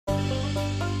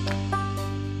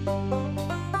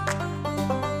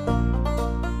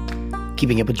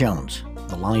Keeping Up with Jones,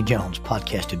 the Lonnie Jones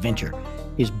podcast adventure,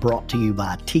 is brought to you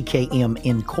by TKM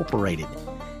Incorporated.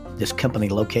 This company,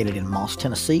 located in Moss,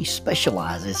 Tennessee,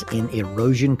 specializes in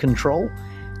erosion control,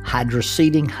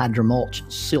 hydroseeding,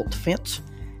 hydromulch, silt fence.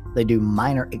 They do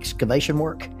minor excavation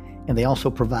work, and they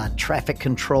also provide traffic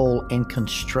control and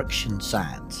construction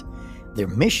signs. Their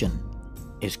mission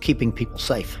is keeping people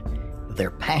safe. Their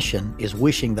passion is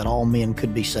wishing that all men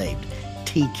could be saved.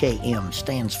 TKM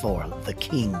stands for The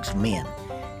King's Men.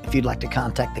 If you'd like to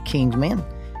contact The King's Men,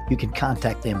 you can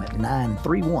contact them at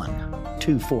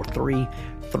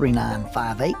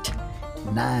 931-243-3958,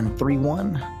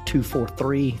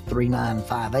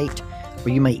 931-243-3958, or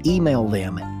you may email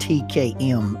them at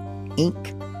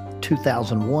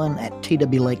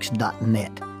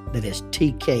tkminc2001@twlakes.net. That is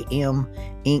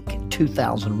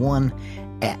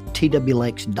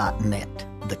tkminc2001@twlakes.net.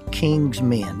 The King's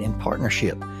Men, in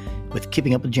partnership with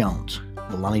Keeping Up with Jones,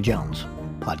 the Lonnie Jones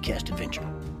podcast adventure.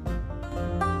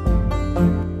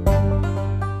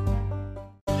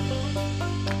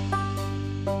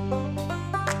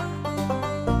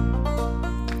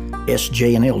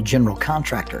 SJ&L General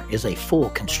Contractor is a full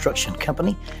construction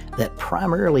company that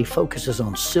primarily focuses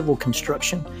on civil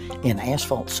construction and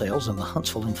asphalt sales in the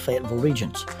Huntsville and Fayetteville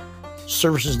regions.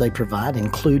 Services they provide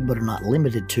include, but are not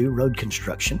limited to, road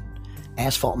construction,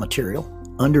 asphalt material,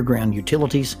 underground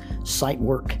utilities, site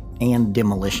work, and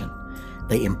demolition.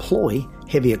 They employ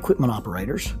heavy equipment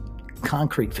operators,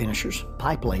 concrete finishers,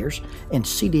 pipe layers, and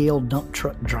CDL dump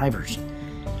truck drivers.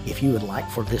 If you would like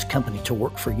for this company to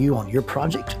work for you on your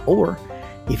project, or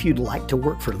if you'd like to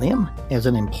work for them as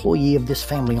an employee of this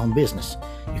family-owned business,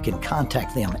 you can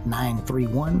contact them at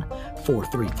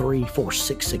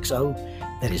 931-433-4660.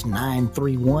 That is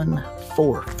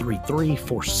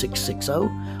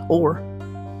 931-433-4660, or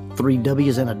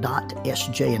 3W's and a dot,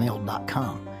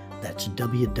 sjnl.com. That's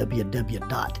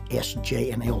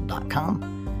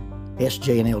www.sjnl.com.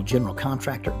 SJ&L General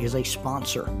Contractor is a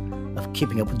sponsor of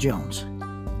Keeping Up with Jones,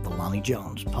 the Lonnie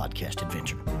Jones podcast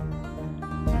adventure.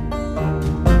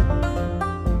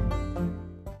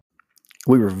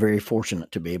 We were very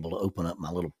fortunate to be able to open up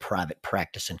my little private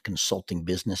practice and consulting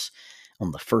business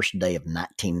on the first day of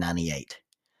 1998.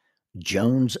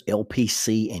 Jones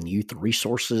LPC and Youth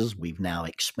Resources. We've now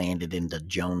expanded into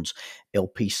Jones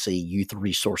LPC Youth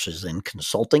Resources and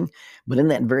Consulting. But in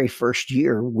that very first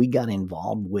year, we got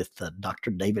involved with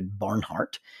Dr. David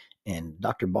Barnhart. And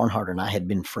Dr. Barnhart and I had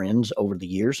been friends over the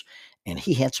years. And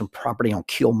he had some property on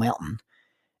Kill Mountain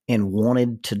and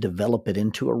wanted to develop it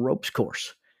into a ropes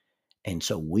course. And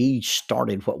so we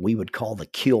started what we would call the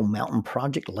Kill Mountain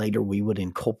Project. Later, we would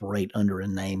incorporate under a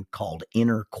name called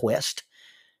Inner Quest.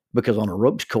 Because on a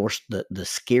ropes course, the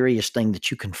scariest thing that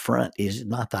you confront is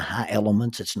not the high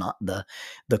elements. It's not the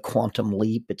quantum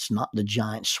leap. It's not the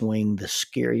giant swing. The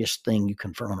scariest thing you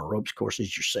confront on a ropes course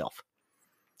is yourself.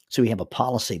 So we have a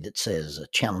policy that says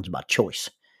challenge by choice.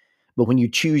 But when you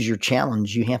choose your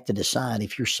challenge, you have to decide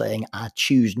if you're saying, I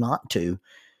choose not to,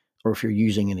 or if you're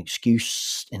using an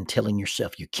excuse and telling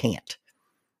yourself you can't.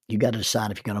 You got to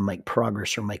decide if you're going to make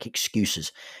progress or make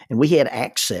excuses. And we had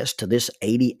access to this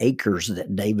 80 acres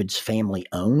that David's family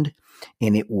owned,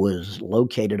 and it was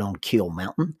located on Kill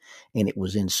Mountain, and it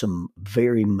was in some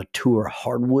very mature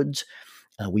hardwoods.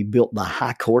 We built the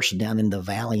high course down in the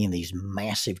valley in these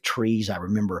massive trees. I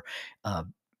remember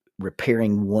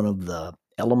repairing one of the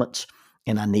elements,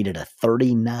 and I needed a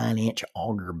 39-inch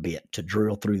auger bit to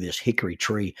drill through this hickory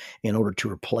tree in order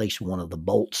to replace one of the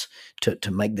bolts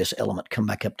to make this element come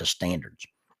back up to standards.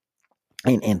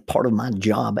 And part of my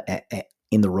job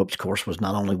in the ropes course was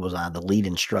not only was I the lead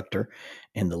instructor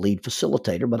and the lead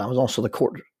facilitator, but I was also the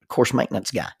course maintenance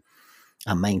guy.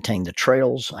 I maintained the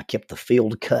trails. I kept the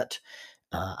field cut.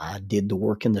 I did the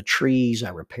work in the trees. I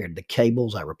repaired the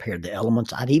cables. I repaired the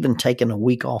elements. I'd even taken a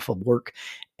week off of work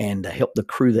and helped the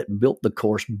crew that built the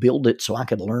course build it so I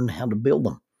could learn how to build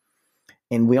them.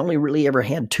 And we only really ever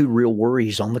had two real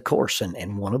worries on the course,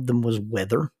 and one of them was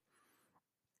weather,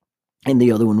 and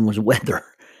the other one was weather.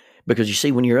 Because you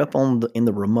see, when you're up in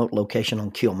the remote location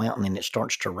on Kill Mountain and it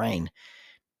starts to rain,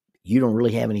 you don't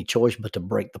really have any choice but to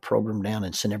break the program down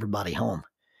and send everybody home.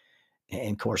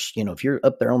 And of course, if you're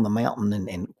up there on the mountain,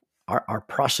 and our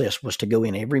process was to go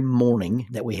in every morning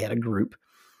that we had a group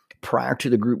prior to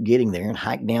the group getting there and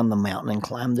hike down the mountain and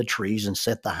climb the trees and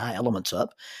set the high elements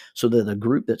up so that the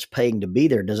group that's paying to be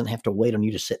there doesn't have to wait on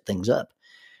you to set things up.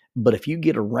 But if you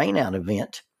get a rainout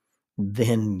event,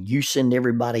 then you send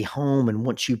everybody home. And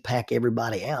once you pack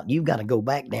everybody out, you've got to go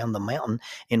back down the mountain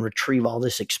and retrieve all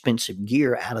this expensive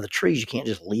gear out of the trees. You can't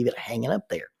just leave it hanging up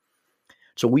there.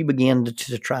 So we began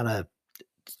to try to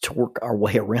work our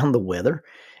way around the weather.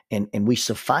 and we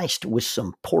sufficed with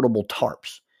some portable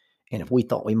tarps. And if we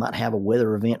thought we might have a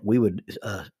weather event, we would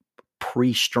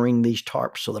pre-string these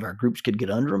tarps so that our groups could get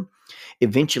under them.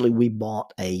 Eventually, we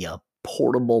bought a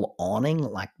portable awning,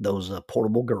 like those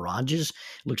portable garages.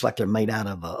 Looks like they're made out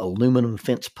of aluminum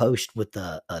fence post with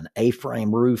an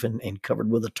A-frame roof and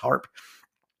covered with a tarp.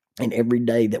 And every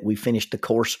day that we finished the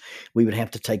course, we would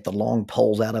have to take the long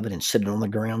poles out of it and sit it on the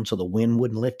ground so the wind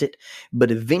wouldn't lift it. But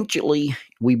eventually,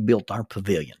 we built our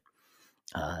pavilion.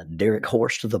 Derek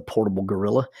Horst, the portable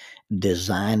gorilla,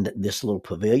 designed this little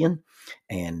pavilion,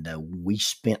 and we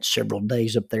spent several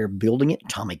days up there building it.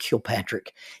 Tommy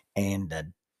Kilpatrick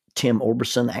and Tim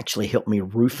Orbison actually helped me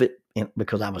roof it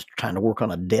because I was trying to work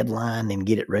on a deadline and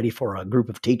get it ready for a group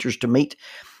of teachers to meet.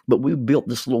 But we built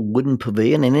this little wooden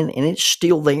pavilion, and it's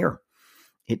still there.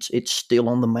 It's still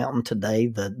on the mountain today.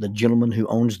 The gentleman who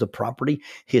owns the property,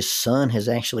 his son has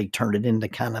actually turned it into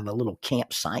kind of a little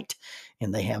campsite,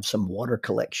 and they have some water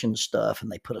collection stuff,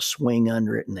 and they put a swing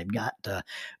under it, and they've got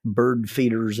bird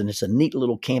feeders, and it's a neat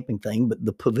little camping thing. But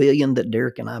the pavilion that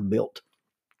Derek and I built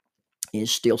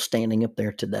is still standing up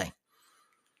there today.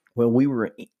 Well, we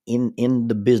were in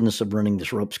the business of running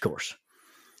this ropes course.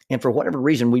 And for whatever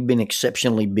reason, we'd been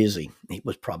exceptionally busy. It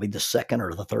was probably the second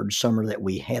or the third summer that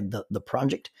we had the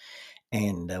project.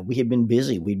 And we had been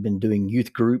busy. We'd been doing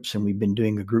youth groups, and we'd been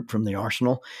doing a group from the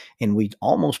Arsenal. And we'd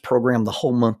almost programmed the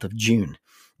whole month of June.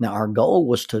 Now, our goal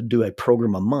was to do a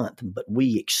program a month, but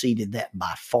we exceeded that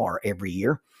by far every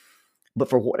year. But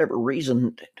for whatever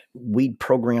reason, we'd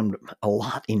programmed a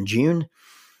lot in June,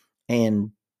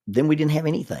 and then we didn't have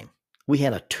anything. We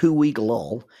had a 2-week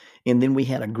lull, and then we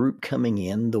had a group coming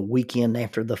in the weekend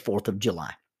after the 4th of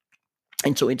July.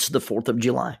 And so it's the 4th of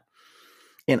July.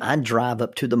 And I drive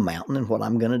up to the mountain, and what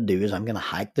I'm going to do is I'm going to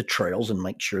hike the trails and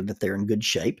make sure that they're in good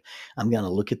shape. I'm going to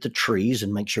look at the trees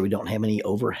and make sure we don't have any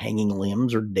overhanging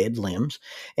limbs or dead limbs.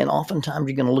 And oftentimes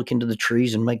you're going to look into the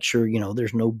trees and make sure,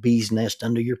 there's no bee's nest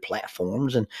under your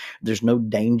platforms and there's no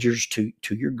dangers to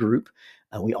your group.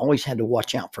 We always had to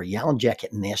watch out for yellow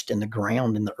jacket nest in the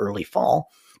ground in the early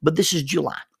fall, but this is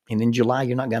July. And in July,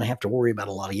 you're not going to have to worry about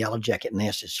a lot of yellow jacket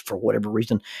nests. For whatever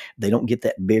reason, they don't get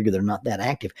that big or they're not that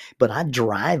active. But I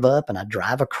drive up and I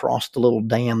drive across the little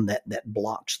dam that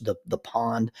blocks the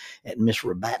pond at Miss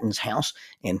Rabatten's house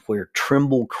and where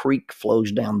Trimble Creek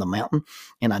flows down the mountain.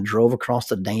 And I drove across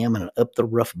the dam and up the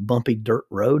rough, bumpy dirt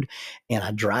road. And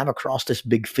I drive across this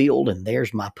big field, and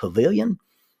there's my pavilion.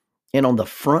 And on the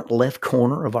front left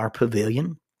corner of our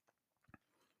pavilion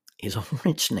is a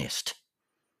hornet's nest.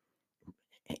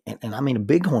 And I mean a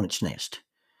big hornet's nest.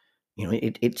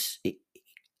 It's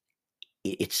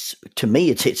to me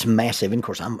it's massive. And of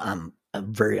course, I'm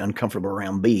very uncomfortable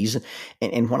around bees.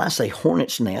 And when I say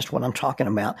hornet's nest, what I'm talking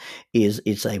about is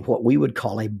it's what we would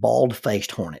call a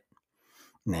bald-faced hornet.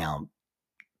 Now,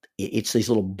 it's these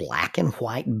little black and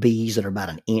white bees that are about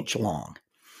an inch long.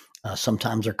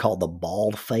 Sometimes they're called the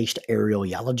bald-faced aerial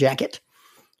yellow jacket.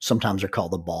 Sometimes they're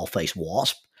called the bald-faced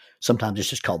wasp. Sometimes it's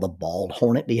just called the bald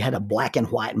hornet. You had a black and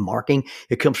white marking.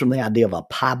 It comes from the idea of a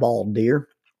piebald deer.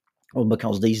 Well,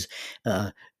 because these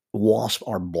wasps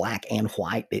are black and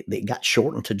white, they got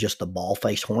shortened to just the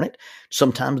bald-faced hornet.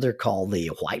 Sometimes they're called the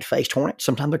white-faced hornet.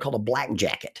 Sometimes they're called a black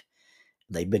jacket.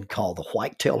 They've been called the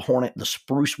white-tailed hornet, the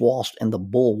spruce wasp, and the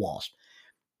bull wasp.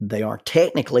 They are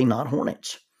technically not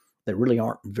hornets. There really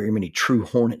aren't very many true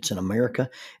hornets in America.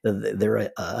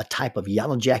 They're a type of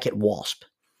yellow jacket wasp.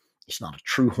 It's not a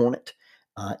true hornet,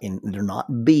 and they're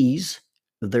not bees.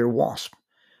 They're wasps.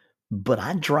 But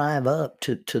I drive up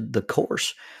to the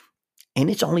course, and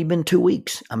it's only been 2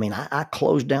 weeks. I mean, I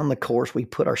closed down the course. We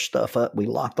put our stuff up. We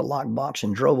locked the lockbox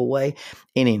and drove away.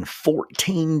 And in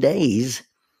 14 days,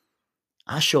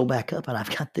 I show back up, and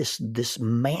I've got this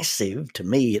massive, to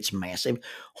me, it's massive,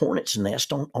 hornet's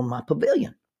nest on my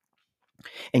pavilion.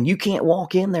 And you can't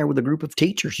walk in there with a group of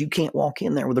teachers. You can't walk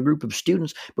in there with a group of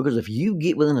students, because if you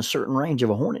get within a certain range of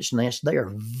a hornet's nest, they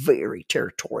are very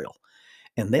territorial,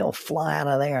 and they'll fly out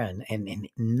of there and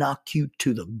knock you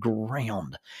to the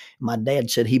ground. My dad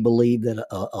said he believed that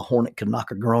a hornet could knock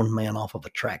a grown man off of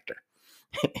a tractor.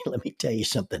 Let me tell you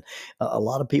something. A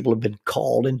lot of people have been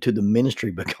called into the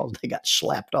ministry because they got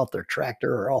slapped off their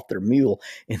tractor or off their mule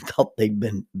and thought they'd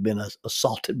been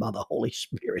assaulted by the Holy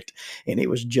Spirit, and it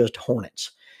was just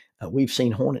hornets. We've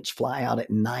seen hornets fly out at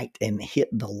night and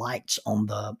hit the lights on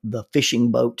the fishing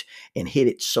boat and hit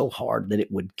it so hard that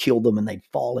it would kill them and they'd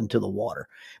fall into the water.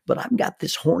 But I've got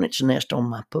this hornet's nest on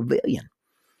my pavilion,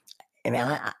 and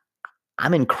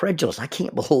I'm incredulous. I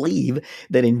can't believe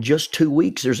that in just 2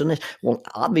 weeks there's a nest. Well,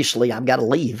 obviously I've got to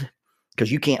leave,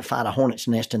 because you can't find a hornet's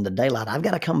nest in the daylight. I've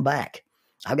got to come back.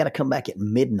 I've got to come back at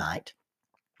midnight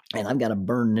and I've got to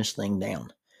burn this thing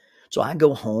down. So I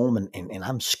go home and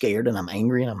I'm scared and I'm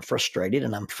angry and I'm frustrated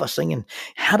and I'm fussing. And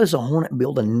how does a hornet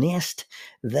build a nest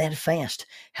that fast?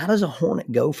 How does a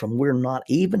hornet go from we're not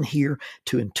even here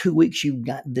to in 2 weeks you've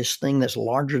got this thing that's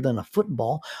larger than a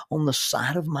football on the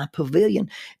side of my pavilion?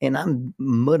 And I'm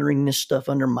muttering this stuff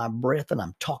under my breath and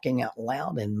I'm talking out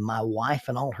loud. And my wife,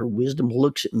 in all her wisdom,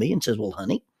 looks at me and says, "Well,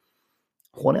 honey,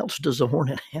 what else does a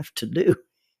hornet have to do?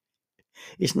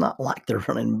 It's not like they're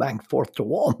running back and forth to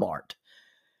Walmart."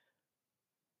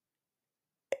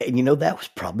 And that was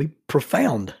probably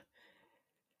profound.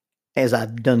 As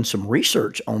I've done some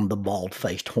research on the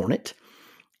bald-faced hornet,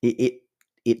 the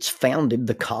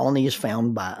colony is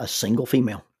found by a single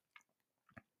female.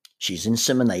 She's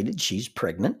inseminated, she's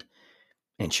pregnant,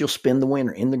 and she'll spend the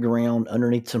winter in the ground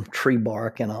underneath some tree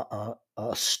bark and a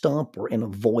stump or in a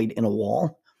void in a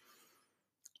wall.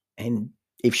 And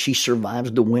if she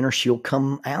survives the winter, she'll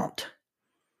come out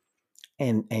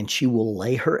and she will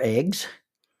lay her eggs.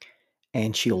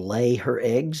 And she'll lay her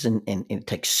eggs, and it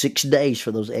takes 6 days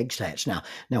for those eggs to hatch. Now,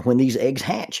 when these eggs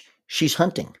hatch, she's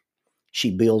hunting.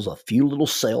 She builds a few little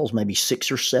cells, maybe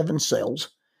 6 or 7 cells,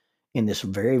 in this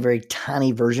very, very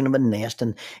tiny version of a nest,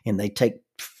 and they take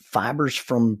fibers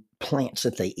from plants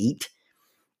that they eat,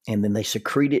 and then they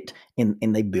secrete it,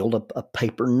 and they build up a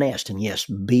paper nest. And yes,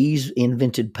 bees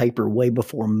invented paper way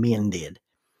before men did.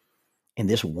 And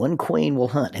this one queen will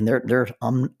hunt, and they're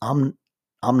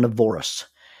omnivorous.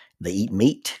 They eat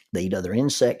meat, they eat other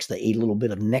insects, they eat a little bit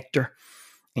of nectar,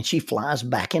 and she flies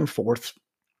back and forth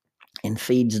and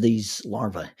feeds these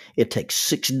larvae. It takes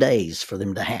 6 days for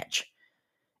them to hatch,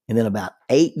 and then about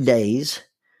 8 days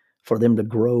for them to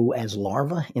grow as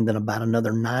larvae, and then about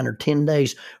another 9 or 10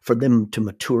 days for them to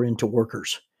mature into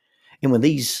workers. And when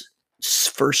these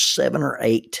first 7 or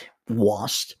 8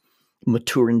 wasps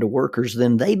mature into workers,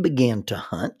 then they begin to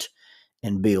hunt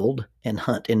and build and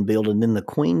hunt and build. And then the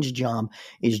queen's job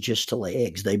is just to lay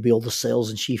eggs. They build the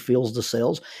cells and she fills the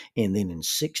cells. And then in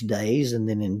 6 days, and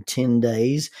then in 10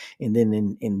 days, and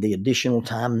then in the additional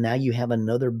time, now you have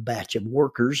another batch of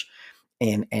workers.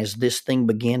 And as this thing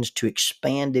begins to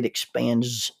expand, it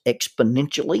expands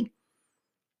exponentially.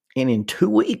 And in 2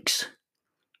 weeks,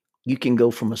 you can go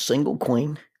from a single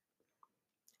queen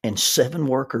and 7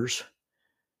 workers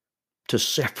to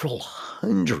several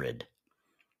hundred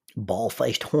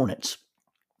ball-faced hornets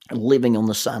living on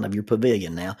the side of your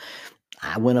pavilion. Now,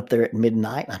 I went up there at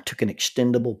midnight and I took an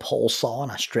extendable pole saw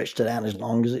and I stretched it out as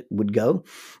long as it would go.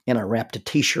 And I wrapped a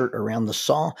t-shirt around the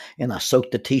saw and I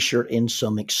soaked the t-shirt in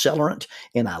some accelerant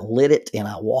and I lit it and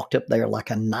I walked up there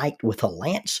like a knight with a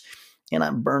lance and I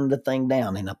burned the thing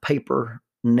down. And a paper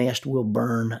nest will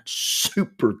burn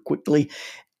super quickly.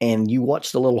 And you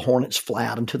watch the little hornets fly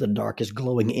out into the darkest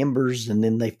glowing embers, and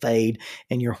then they fade,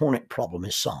 and your hornet problem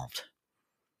is solved.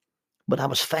 But I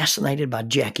was fascinated by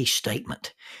Jackie's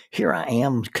statement. Here I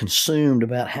am consumed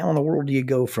about how in the world do you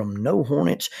go from no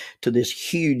hornets to this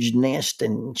huge nest?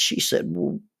 And she said,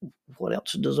 well, what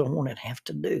else does a hornet have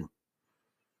to do?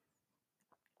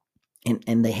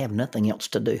 And they have nothing else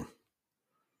to do.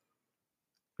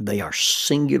 They are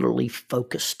singularly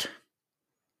focused.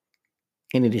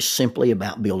 And it is simply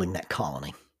about building that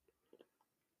colony.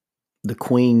 The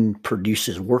queen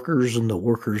produces workers, and the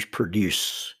workers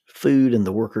produce food, and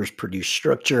the workers produce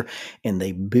structure, and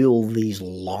they build these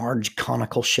large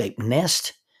conical shaped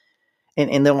nests.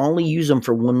 And they'll only use them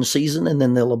for one season, and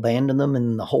then they'll abandon them,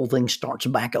 and the whole thing starts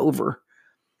back over.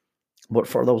 But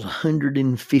for those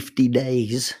 150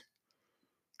 days,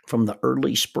 from the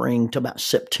early spring to about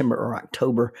September or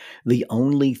October, the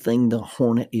only thing the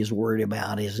hornet is worried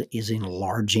about is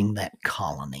enlarging that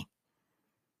colony.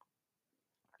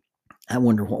 I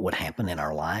wonder what would happen in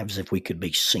our lives if we could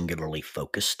be singularly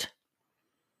focused.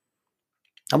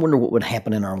 I wonder what would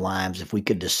happen in our lives if we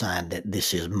could decide that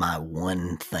this is my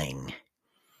one thing,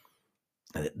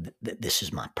 that this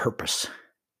is my purpose.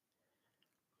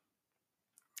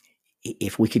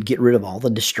 If we could get rid of all the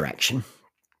distraction,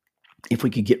 if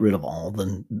we could get rid of all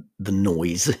the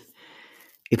noise,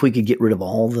 if we could get rid of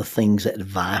all the things that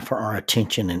vie for our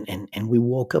attention, and we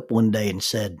woke up one day and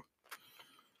said,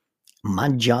 my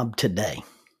job today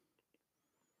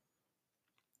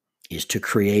is to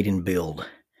create and build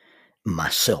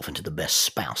myself into the best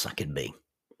spouse I could be.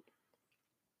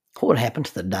 What would happen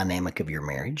to the dynamic of your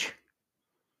marriage?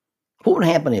 What would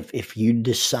happen if you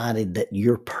decided that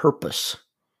your purpose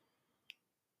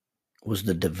was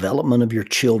the development of your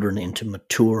children into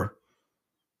mature,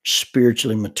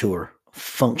 spiritually mature,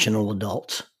 functional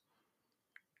adults?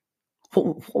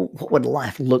 What would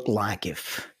life look like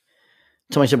if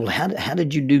somebody said, well, how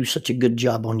did you do such a good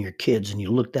job on your kids? And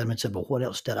you looked at them and said, well, what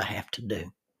else did I have to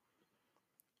do?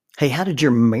 Hey, how did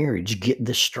your marriage get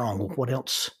this strong? Well, what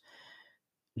else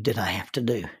did I have to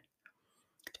do?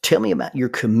 Tell me about your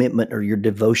commitment or your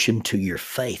devotion to your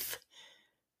faith.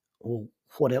 Well,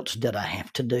 what else did I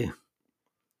have to do?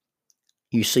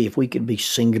 You see, if we could be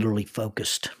singularly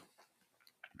focused,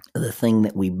 the thing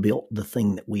that we built, the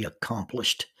thing that we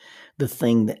accomplished, the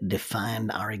thing that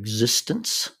defined our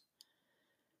existence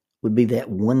would be that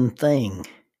one thing.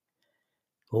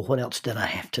 Well, what else did I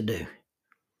have to do?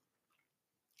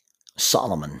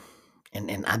 Solomon,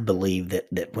 and I believe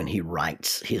that when he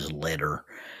writes his letter,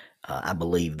 I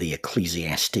believe the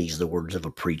Ecclesiastes, the words of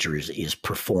a preacher, is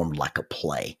performed like a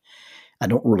play. I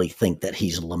don't really think that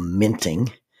he's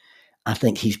lamenting. I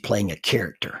think he's playing a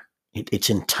character. It's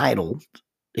entitled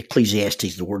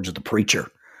Ecclesiastes, the words of the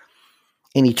preacher.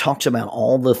 And he talks about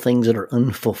all the things that are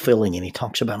unfulfilling, and he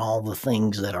talks about all the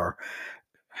things that are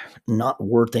not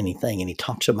worth anything. And he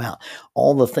talks about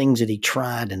all the things that he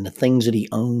tried and the things that he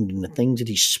owned and the things that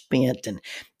he spent and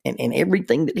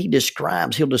everything that he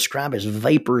describes, he'll describe as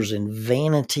vapors and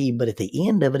vanity. But at the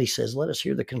end of it, he says, let us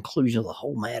hear the conclusion of the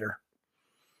whole matter.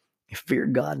 Fear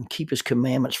God and keep his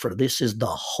commandments, for this is the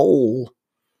whole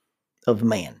of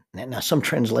man. Now some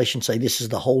translations say this is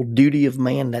the whole duty of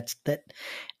man. That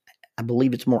I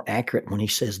believe it's more accurate when he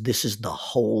says this is the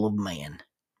whole of man.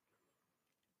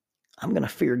 I'm going to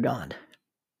fear God.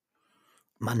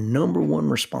 My number one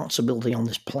responsibility on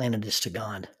this planet is to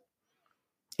God.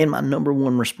 And my number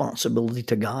one responsibility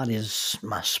to God is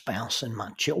my spouse and my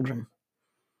children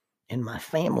and my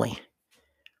family.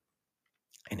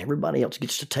 And everybody else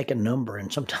gets to take a number,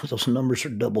 and sometimes those numbers are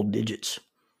double digits.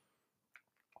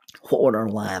 What would our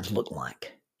lives look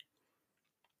like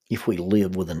if we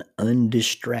lived with an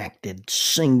undistracted,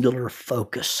 singular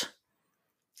focus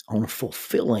on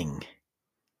fulfilling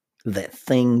that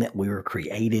thing that we were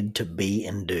created to be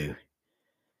and do?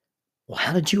 Well,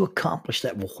 how did you accomplish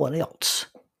that? Well, what else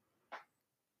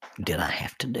did I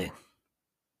have to do?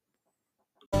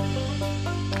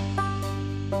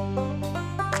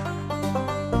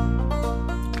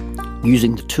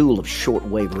 Using the tool of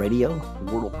shortwave radio,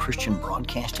 World Christian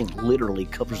Broadcasting literally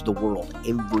covers the world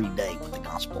every day with the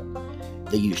gospel.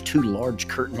 They use two large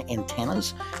curtain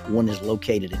antennas. One is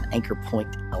located in Anchor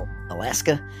Point,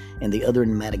 Alaska, and the other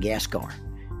in Madagascar.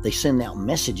 They send out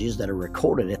messages that are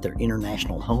recorded at their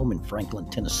international home in Franklin,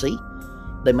 Tennessee.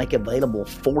 They make available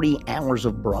 40 hours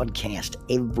of broadcast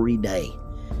every day.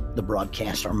 The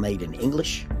broadcasts are made in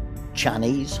English,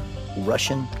 Chinese,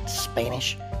 Russian,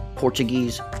 Spanish,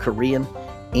 Portuguese, Korean,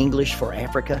 English for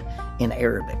Africa, and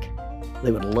Arabic.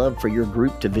 They would love for your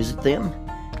group to visit them.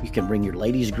 You can bring your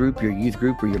ladies group, your youth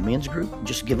group, or your men's group.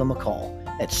 Just give them a call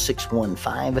at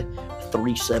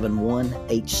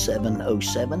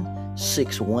 615-371-8707,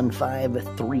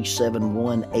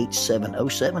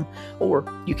 615-371-8707, or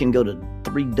you can go to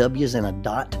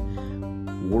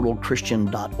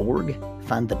worldchristian.org,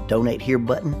 find the Donate Here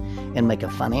button, and make a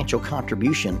financial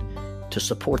contribution to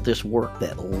support this work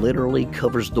that literally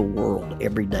covers the world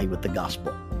every day with the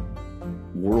gospel.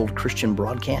 World Christian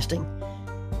Broadcasting,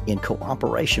 in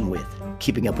cooperation with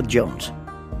Keeping Up with Jones,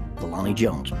 the Lonnie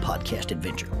Jones podcast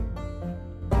adventure.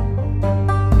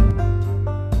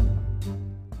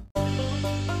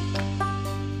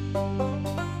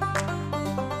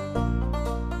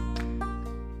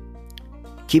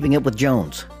 Keeping Up with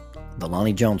Jones, the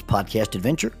Lonnie Jones podcast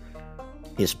adventure,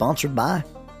 is sponsored by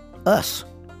us.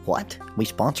 What? We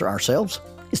sponsor ourselves?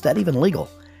 Is that even legal?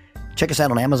 Check us out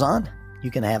on Amazon.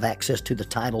 You can have access to the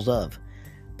titles of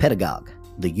Pedagogue,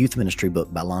 the youth ministry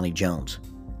book by Lonnie Jones;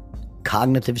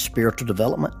 Cognitive Spiritual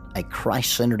Development, a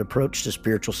Christ-centered approach to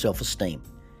spiritual self-esteem;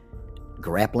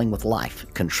 Grappling with Life,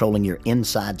 Controlling Your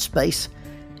Inside Space,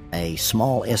 a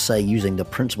small essay using the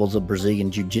principles of Brazilian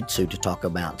Jiu-Jitsu to talk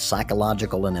about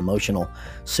psychological and emotional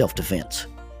self-defense;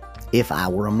 If I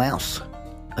Were a Mouse,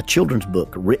 a children's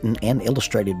book written and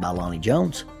illustrated by Lonnie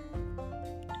Jones;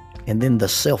 and then The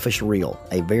Selfish Reel,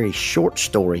 a very short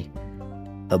story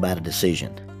about a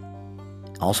decision.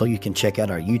 Also, you can check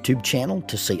out our YouTube channel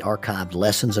to see archived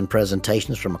lessons and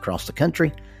presentations from across the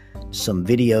country, some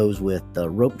videos with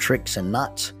rope tricks and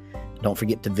knots. Don't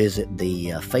forget to visit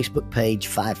the Facebook page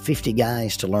 550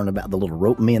 Guys to learn about the little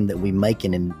rope men that we make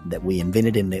and that we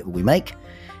invented and that we make.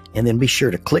 And then be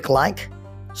sure to click like,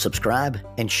 subscribe,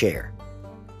 and share.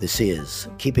 This is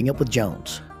Keeping Up with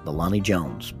Jones, the Lonnie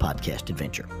Jones podcast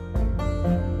adventure.